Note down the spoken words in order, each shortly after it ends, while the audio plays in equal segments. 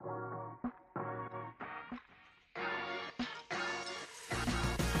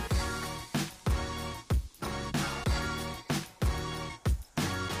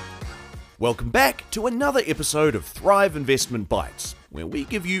Welcome back to another episode of Thrive Investment Bites, where we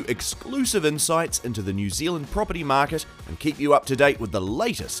give you exclusive insights into the New Zealand property market and keep you up to date with the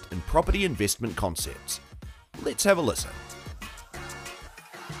latest in property investment concepts. Let's have a listen.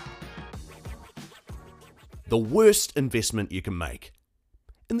 The worst investment you can make.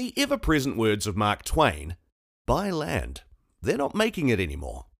 In the ever-present words of Mark Twain, buy land. They're not making it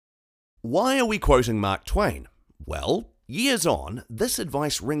anymore. Why are we quoting Mark Twain? Well, years on, this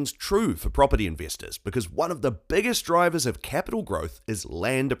advice rings true for property investors because one of the biggest drivers of capital growth is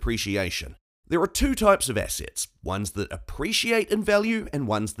land appreciation. There are two types of assets, ones that appreciate in value and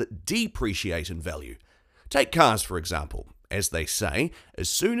ones that depreciate in value. Take cars, for example. As they say, as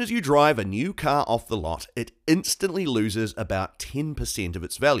soon as you drive a new car off the lot, it instantly loses about 10% of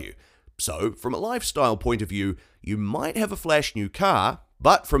its value. So, from a lifestyle point of view, you might have a flash new car,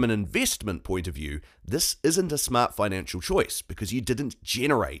 but from an investment point of view, this isn't a smart financial choice because you didn't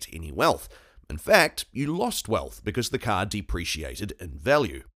generate any wealth. In fact, you lost wealth because the car depreciated in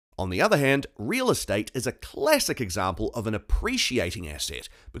value. On the other hand, real estate is a classic example of an appreciating asset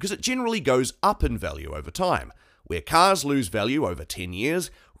because it generally goes up in value over time. Where cars lose value over 10 years,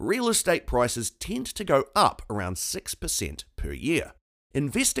 real estate prices tend to go up around 6% per year.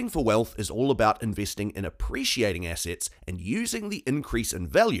 Investing for wealth is all about investing in appreciating assets and using the increase in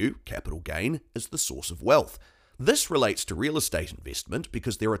value, capital gain, as the source of wealth. This relates to real estate investment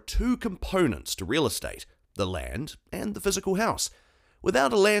because there are two components to real estate, the land and the physical house.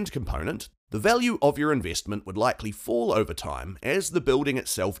 Without a land component, the value of your investment would likely fall over time as the building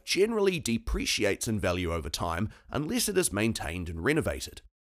itself generally depreciates in value over time unless it is maintained and renovated.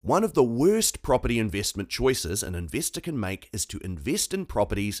 One of the worst property investment choices an investor can make is to invest in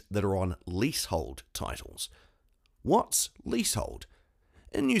properties that are on leasehold titles. What's leasehold?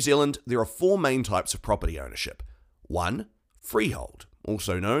 In New Zealand, there are four main types of property ownership. 1. Freehold,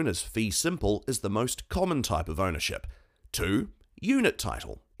 also known as fee simple, is the most common type of ownership. 2. Unit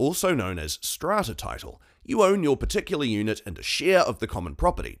title, also known as strata title. You own your particular unit and a share of the common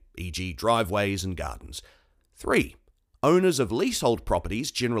property, e.g. driveways and gardens. 3. Owners of leasehold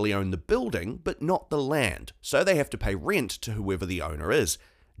properties generally own the building but not the land, so they have to pay rent to whoever the owner is.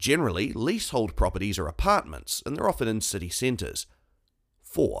 Generally, leasehold properties are apartments and they're often in city centres.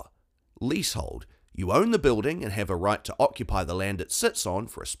 4. Leasehold. You own the building and have a right to occupy the land it sits on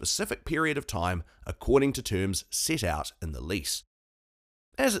for a specific period of time according to terms set out in the lease.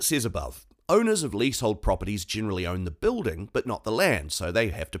 As it says above, owners of leasehold properties generally own the building but not the land, so they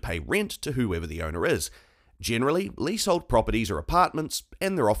have to pay rent to whoever the owner is. Generally, leasehold properties are apartments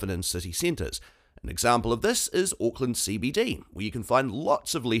and they're often in city centres. An example of this is Auckland CBD, where you can find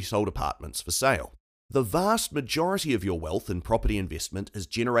lots of leasehold apartments for sale. The vast majority of your wealth in property investment is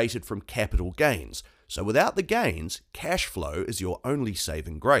generated from capital gains, so without the gains, cash flow is your only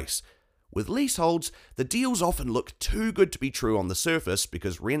saving grace. With leaseholds, the deals often look too good to be true on the surface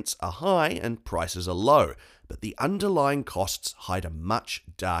because rents are high and prices are low, but the underlying costs hide a much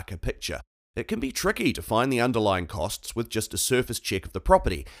darker picture. It can be tricky to find the underlying costs with just a surface check of the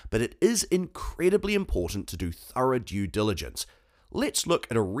property, but it is incredibly important to do thorough due diligence. Let's look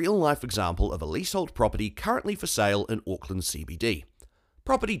at a real-life example of a leasehold property currently for sale in Auckland CBD.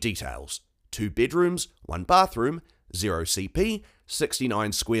 Property details: 2 bedrooms, 1 bathroom, 0 CP,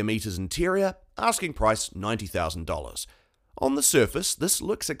 69 square metres interior, asking price $90,000. On the surface, this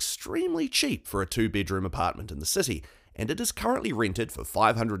looks extremely cheap for a 2-bedroom apartment in the city, and it is currently rented for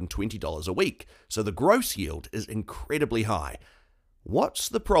 $520 a week, so the gross yield is incredibly high. What's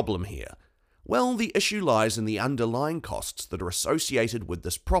the problem here? Well, the issue lies in the underlying costs that are associated with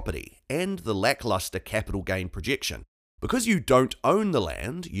this property and the lackluster capital gain projection. Because you don't own the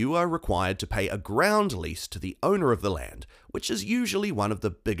land, you are required to pay a ground lease to the owner of the land, which is usually one of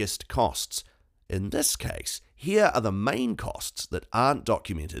the biggest costs. In this case, here are the main costs that aren't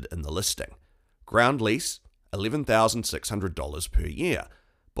documented in the listing. Ground lease, $11,600 per year.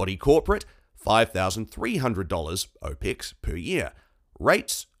 Body corporate, $5,300 OPEX per year.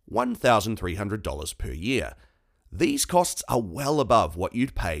 Rates, $1,300 per year. These costs are well above what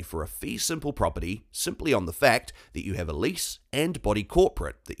you'd pay for a fee simple property simply on the fact that you have a lease and body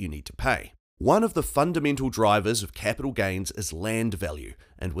corporate that you need to pay. One of the fundamental drivers of capital gains is land value,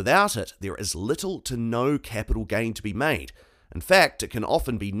 and without it, there is little to no capital gain to be made. In fact, it can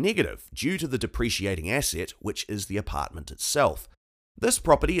often be negative due to the depreciating asset, which is the apartment itself. This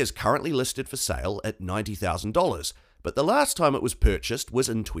property is currently listed for sale at $90,000, but the last time it was purchased was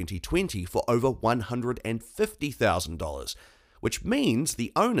in 2020 for over $150,000, which means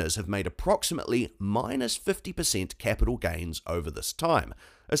the owners have made approximately minus 50% capital gains over this time,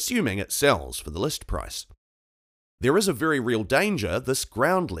 assuming it sells for the list price. There is a very real danger this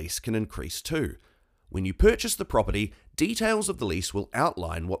ground lease can increase too. When you purchase the property, details of the lease will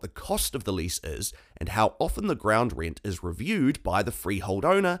outline what the cost of the lease is and how often the ground rent is reviewed by the freehold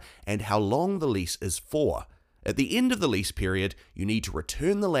owner and how long the lease is for. At the end of the lease period, you need to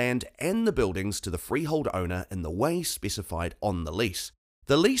return the land and the buildings to the freehold owner in the way specified on the lease.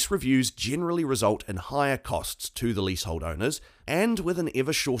 The lease reviews generally result in higher costs to the leasehold owners, and with an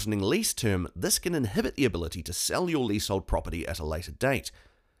ever-shortening lease term, this can inhibit the ability to sell your leasehold property at a later date.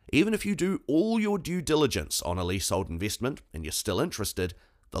 Even if you do all your due diligence on a leasehold investment and you're still interested,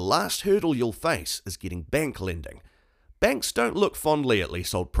 the last hurdle you'll face is getting bank lending. Banks don't look fondly at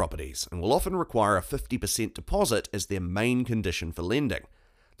leasehold properties and will often require a 50% deposit as their main condition for lending.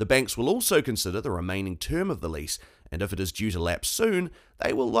 The banks will also consider the remaining term of the lease, and if it is due to lapse soon,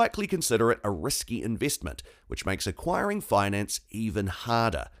 they will likely consider it a risky investment, which makes acquiring finance even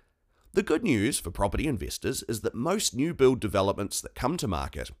harder. The good news for property investors is that most new build developments that come to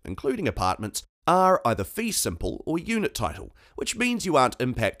market, including apartments, are either fee simple or unit title, which means you aren't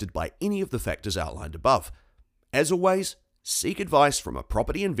impacted by any of the factors outlined above. As always, seek advice from a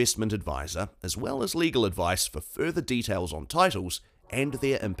property investment advisor as well as legal advice for further details on titles and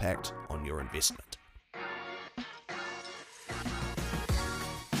their impact on your investment.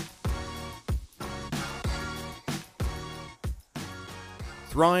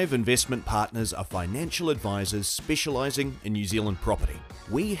 Thrive Investment Partners are financial advisors specialising in New Zealand property.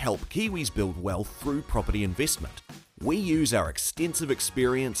 We help Kiwis build wealth through property investment. We use our extensive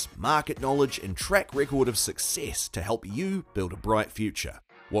experience, market knowledge and track record of success to help you build a bright future.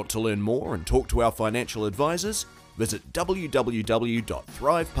 Want to learn more and talk to our financial advisors? Visit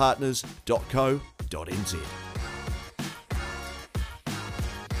www.thrivepartners.co.nz.